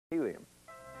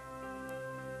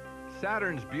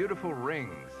Saturn's beautiful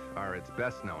rings are its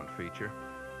best-known feature.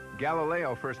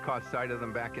 Galileo first caught sight of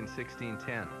them back in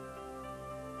 1610.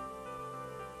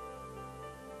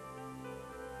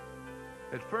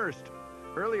 At first,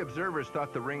 early observers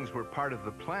thought the rings were part of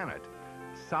the planet,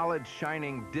 solid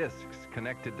shining disks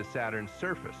connected to Saturn's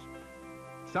surface.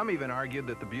 Some even argued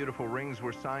that the beautiful rings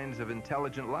were signs of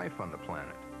intelligent life on the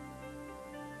planet.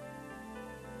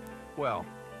 Well,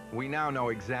 we now know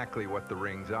exactly what the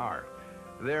rings are.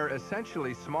 They're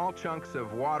essentially small chunks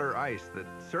of water ice that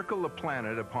circle the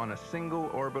planet upon a single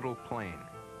orbital plane.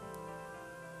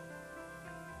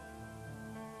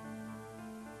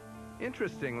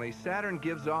 Interestingly, Saturn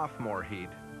gives off more heat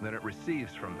than it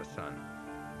receives from the sun.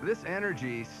 This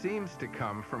energy seems to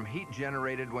come from heat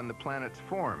generated when the planet's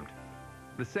formed,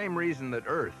 the same reason that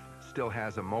Earth still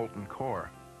has a molten core.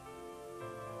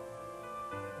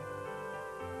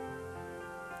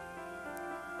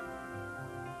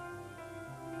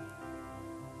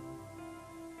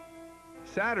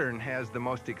 Saturn has the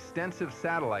most extensive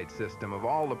satellite system of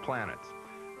all the planets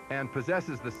and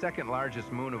possesses the second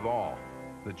largest moon of all,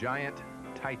 the giant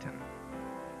Titan.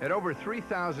 At over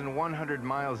 3,100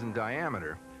 miles in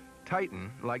diameter, Titan,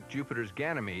 like Jupiter's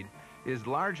Ganymede, is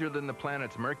larger than the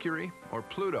planets Mercury or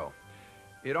Pluto.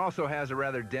 It also has a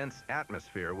rather dense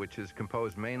atmosphere, which is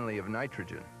composed mainly of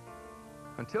nitrogen.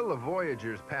 Until the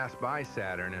Voyagers passed by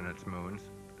Saturn and its moons,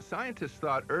 scientists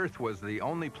thought Earth was the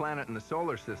only planet in the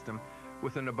solar system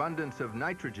with an abundance of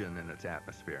nitrogen in its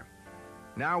atmosphere.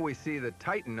 Now we see that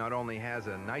Titan not only has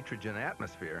a nitrogen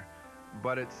atmosphere,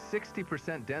 but it's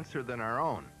 60% denser than our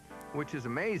own, which is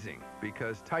amazing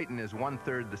because Titan is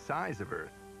 1/3 the size of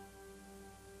Earth.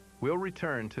 We'll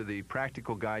return to the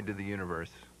Practical Guide to the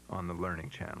Universe on the Learning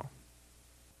Channel.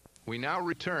 We now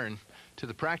return to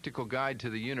the Practical Guide to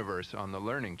the Universe on the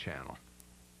Learning Channel.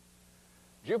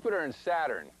 Jupiter and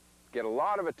Saturn get a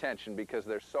lot of attention because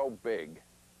they're so big.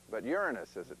 But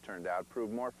Uranus, as it turned out,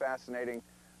 proved more fascinating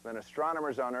than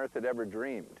astronomers on Earth had ever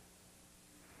dreamed.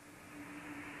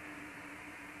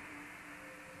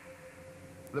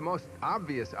 The most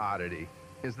obvious oddity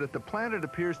is that the planet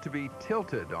appears to be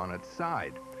tilted on its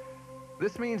side.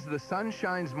 This means the sun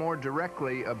shines more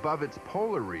directly above its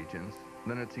polar regions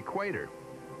than its equator,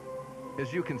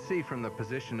 as you can see from the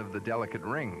position of the delicate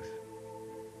rings.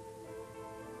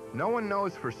 No one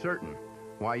knows for certain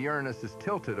why Uranus is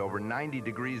tilted over 90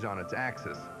 degrees on its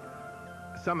axis.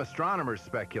 Some astronomers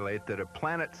speculate that a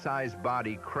planet-sized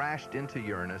body crashed into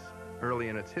Uranus early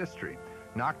in its history,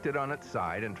 knocked it on its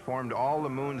side, and formed all the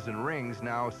moons and rings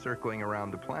now circling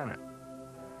around the planet.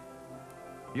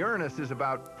 Uranus is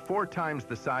about 4 times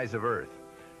the size of Earth.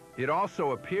 It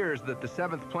also appears that the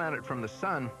 7th planet from the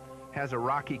Sun has a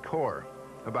rocky core,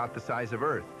 about the size of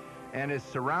Earth, and is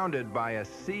surrounded by a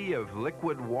sea of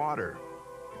liquid water.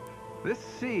 This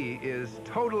sea is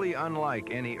totally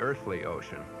unlike any earthly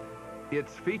ocean.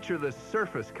 Its featureless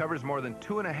surface covers more than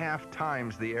 2.5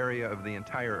 times the area of the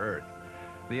entire Earth.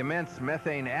 The immense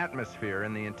methane atmosphere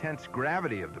and the intense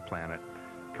gravity of the planet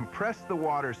compress the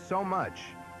water so much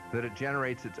that it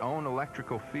generates its own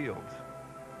electrical fields.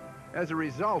 As a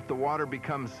result, the water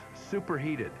becomes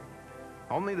superheated.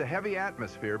 Only the heavy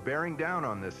atmosphere bearing down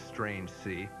on this strange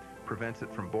sea prevents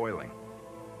it from boiling.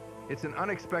 It's an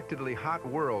unexpectedly hot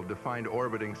world to find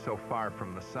orbiting so far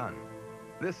from the sun.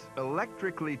 This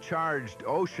electrically charged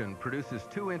ocean produces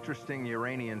 2 interesting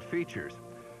Uranian features.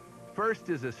 First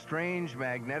is a strange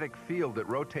magnetic field that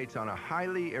rotates on a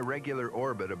highly irregular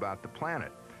orbit about the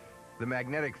planet. The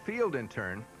magnetic field, in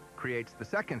turn, creates the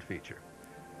second feature.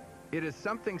 It is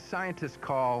something scientists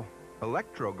call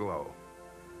electroglow.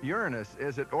 Uranus,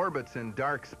 as it orbits in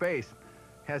dark space,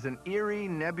 has an eerie,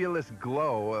 nebulous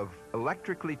glow of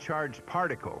electrically charged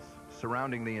particles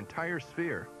surrounding the entire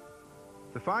sphere.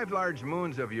 The 5 large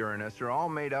moons of Uranus are all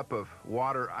made up of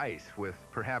water ice with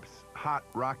perhaps hot,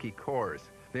 rocky cores.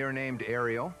 They are named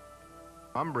Ariel,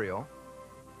 Umbriel,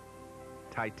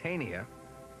 Titania,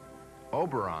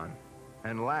 Oberon,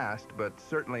 and last, but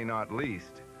certainly not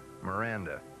least,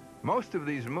 Miranda. Most of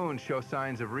these moons show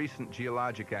signs of recent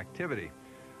geologic activity.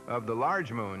 Of the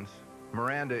large moons,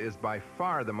 Miranda is by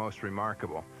far the most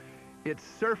remarkable. Its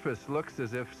surface looks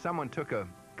as if someone took a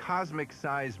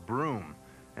cosmic-sized broom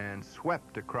and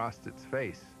swept across its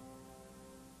face.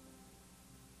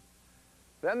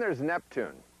 Then there's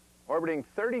Neptune. Orbiting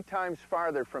 30 times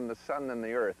farther from the sun than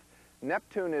the Earth,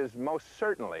 Neptune is most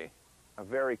certainly a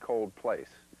very cold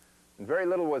place. And very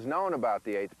little was known about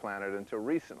the 8th planet until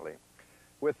recently.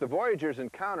 With the Voyagers'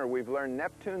 encounter, we've learned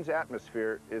Neptune's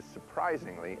atmosphere is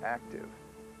surprisingly active.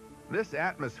 This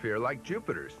atmosphere, like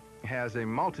Jupiter's, has a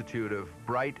multitude of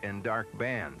bright and dark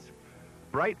bands.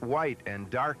 Bright white and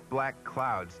dark black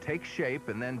clouds take shape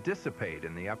and then dissipate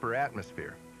in the upper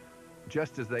atmosphere,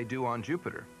 just as they do on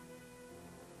Jupiter.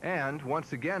 And,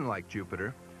 once again like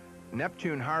Jupiter,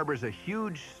 Neptune harbors a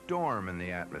huge storm in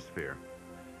the atmosphere.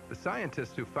 The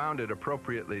scientists who found it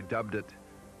appropriately dubbed it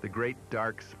the Great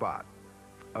Dark Spot.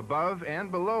 Above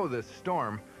and below this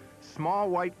storm, small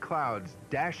white clouds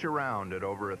dash around at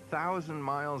over 1,000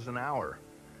 miles an hour.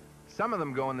 Some of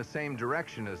them go in the same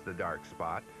direction as the dark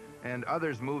spot, and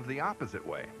others move the opposite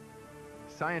way.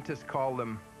 Scientists call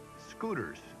them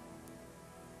scooters.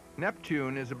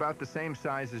 Neptune is about the same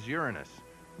size as Uranus,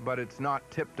 but it's not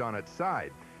tipped on its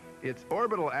side. Its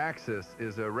orbital axis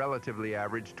is a relatively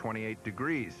average 28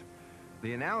 degrees.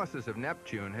 The analysis of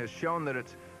Neptune has shown that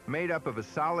it's made up of a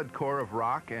solid core of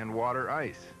rock and water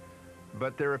ice.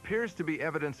 But there appears to be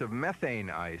evidence of methane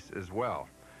ice as well,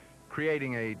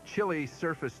 creating a chilly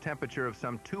surface temperature of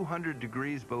some 200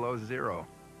 degrees below zero.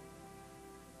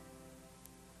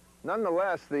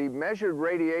 Nonetheless, the measured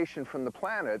radiation from the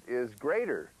planet is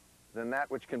greater than that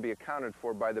which can be accounted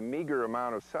for by the meager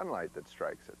amount of sunlight that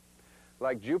strikes it.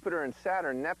 Like Jupiter and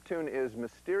Saturn, Neptune is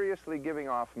mysteriously giving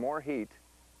off more heat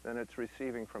than it's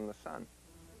receiving from the sun.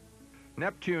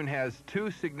 Neptune has two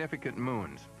significant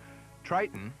moons.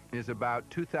 Triton is about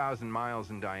 2,000 miles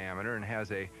in diameter and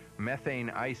has a methane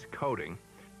ice coating.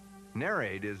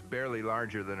 Nereid is barely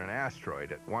larger than an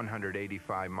asteroid at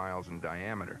 185 miles in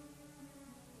diameter.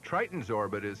 Triton's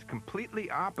orbit is completely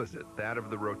opposite that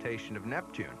of the rotation of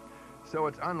Neptune, so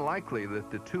it's unlikely that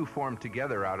the two formed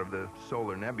together out of the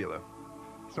solar nebula.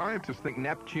 Scientists think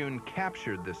Neptune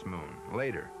captured this moon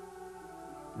later.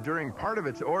 During part of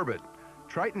its orbit,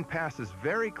 Triton passes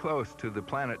very close to the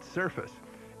planet's surface,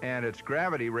 and its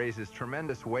gravity raises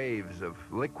tremendous waves of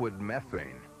liquid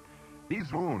methane. These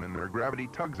swoon and their gravity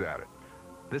tugs at it.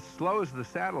 This slows the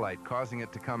satellite, causing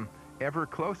it to come ever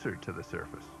closer to the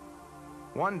surface.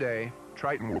 One day,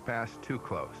 Triton will pass too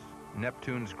close.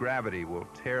 Neptune's gravity will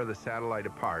tear the satellite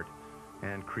apart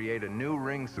and create a new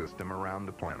ring system around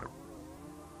the planet.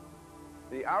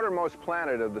 The outermost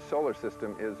planet of the solar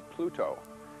system is Pluto.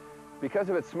 Because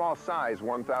of its small size,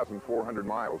 1,400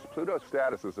 miles, Pluto's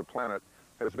status as a planet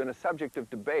has been a subject of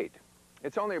debate.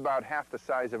 It's only about half the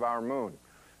size of our moon,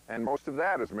 and most of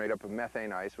that is made up of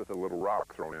methane ice with a little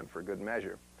rock thrown in for good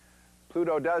measure.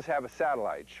 Pluto does have a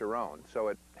satellite, Charon, so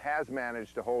it has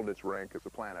managed to hold its rank as a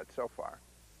planet so far.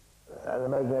 As I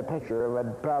imagine a picture, it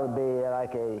would probably be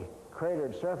like a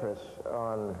cratered surface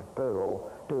on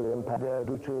Pluto due to impact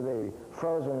due to the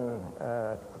frozen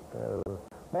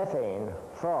methane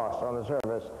frost on the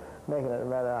surface, making it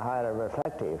rather highly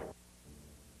reflective.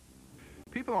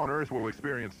 People on Earth will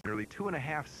experience nearly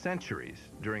 2.5 centuries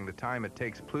during the time it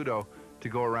takes Pluto to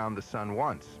go around the sun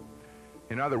once.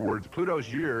 In other words,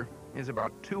 Pluto's year is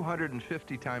about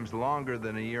 250 times longer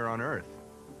than a year on Earth.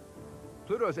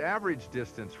 Pluto's average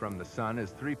distance from the sun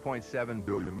is 3.7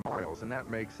 billion miles, and that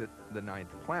makes it the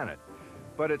 9th planet.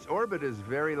 But its orbit is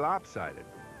very lopsided.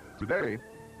 Today,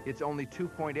 it's only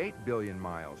 2.8 billion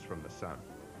miles from the sun.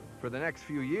 For the next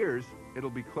few years, it'll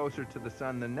be closer to the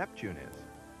sun than Neptune is.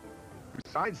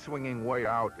 Besides swinging way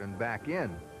out and back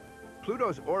in,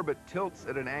 Pluto's orbit tilts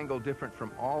at an angle different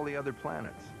from all the other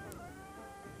planets.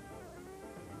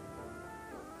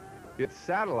 Its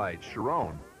satellite,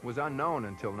 Charon, was unknown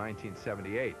until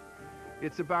 1978.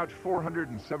 It's about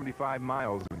 475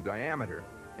 miles in diameter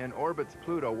and orbits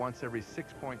Pluto once every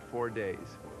 6.4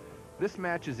 days. This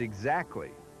matches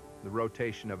exactly the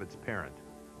rotation of its parent.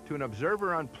 To an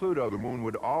observer on Pluto, the moon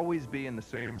would always be in the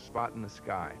same spot in the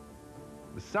sky.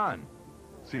 The sun,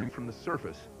 seen from the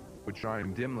surface, would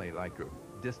shine dimly like a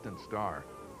distant star.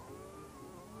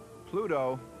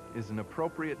 Pluto is an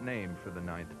appropriate name for the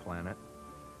 9th planet.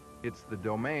 It's the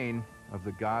domain of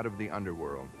the god of the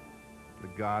underworld, the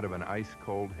god of an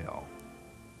ice-cold hell.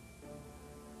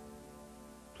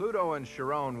 Pluto and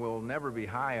Charon will never be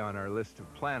high on our list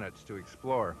of planets to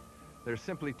explore. They're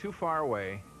simply too far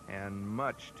away and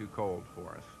much too cold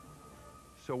for us.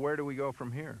 So where do we go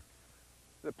from here?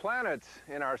 The planets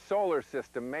in our solar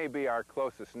system may be our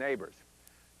closest neighbors,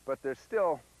 but they're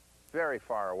still very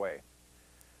far away.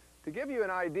 To give you an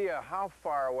idea how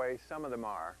far away some of them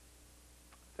are,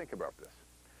 think about this.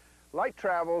 Light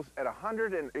travels at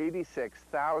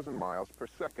 186,000 miles per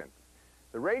second.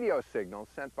 The radio signals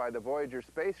sent by the Voyager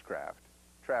spacecraft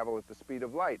travel at the speed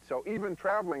of light. So even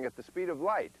traveling at the speed of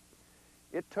light,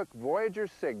 it took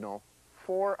Voyager's signal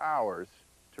 4 hours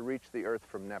to reach the Earth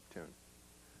from Neptune.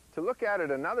 To look at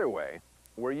it another way,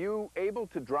 were you able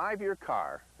to drive your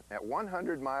car at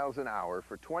 100 miles an hour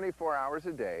for 24 hours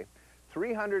a day,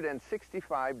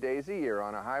 365 days a year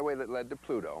on a highway that led to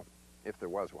Pluto, if there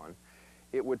was one,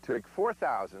 It would take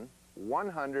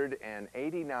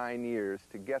 4,189 years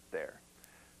to get there.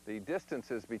 The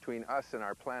distances between us and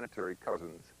our planetary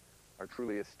cousins are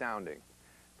truly astounding.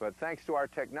 But thanks to our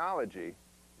technology,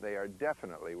 they are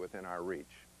definitely within our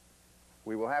reach.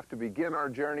 We will have to begin our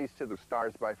journeys to the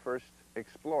stars by first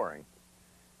exploring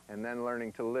and then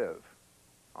learning to live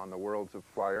on the worlds of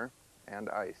fire and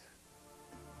ice.